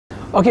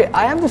Okay,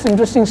 I have this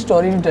interesting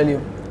story to tell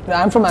you.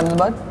 I'm from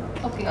Ahmedabad.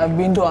 Okay. I've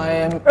been to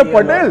IIM.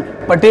 Patel.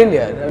 Patel,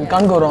 yeah. I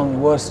can't go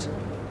wrong. Worst.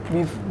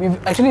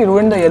 We've actually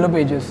ruined the yellow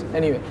pages.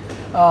 Anyway,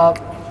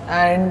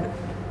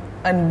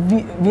 and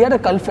we had a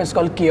cult fest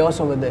called Chaos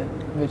over there,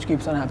 which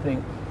keeps on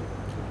happening.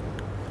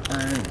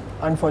 And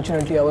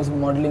unfortunately, I was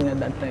modeling at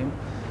that time.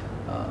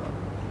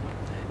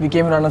 We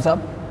came runners up,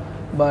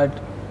 but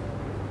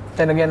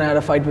then again, I had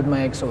a fight with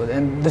my ex over there.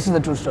 And this is the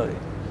true story,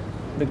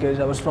 because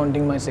I was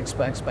flaunting my six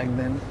packs back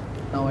then.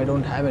 Now I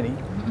don't have any,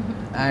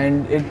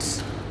 and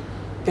it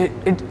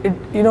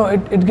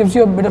gives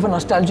you a bit of a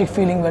nostalgic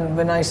feeling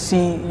when I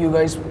see you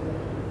guys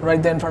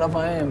right there in front of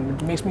IIM.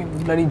 It makes me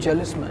bloody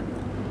jealous, man.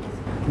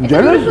 It's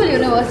a beautiful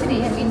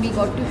university. I mean, we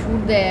got to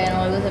shoot there and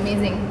all. It was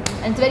amazing.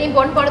 And it's a very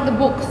important part of the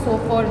book. So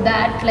for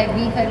that, like,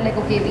 we felt like,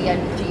 okay, we had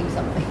achieved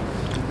something.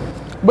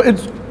 But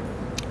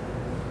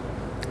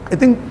I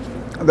think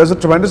there's a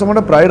tremendous amount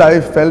of pride I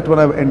felt when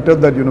I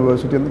entered that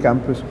university and the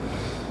campus.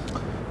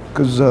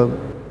 Because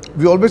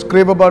we always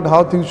crave about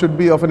how things should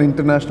be of an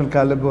international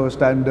caliber,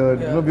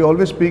 standard. Yeah. We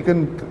always speak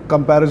in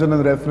comparison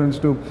and reference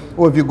to,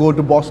 if you go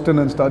to Boston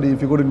and study,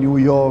 if you go to New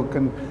York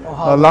and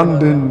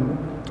London,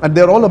 and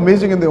they're all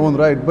amazing in their own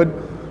right. But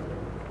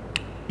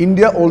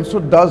India also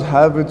does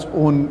have its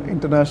own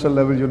international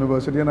level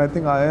university, and I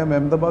think IIM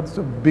Ahmedabad is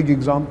a big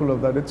example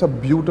of that. It's a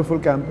beautiful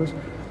campus.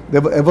 They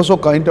were ever so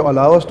kind to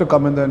allow us to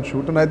come in there and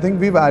shoot, and I think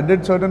we've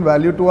added certain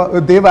value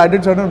to they've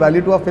added certain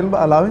value to our film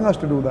by allowing us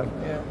to do that.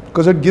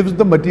 Because it gives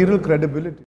the material credibility.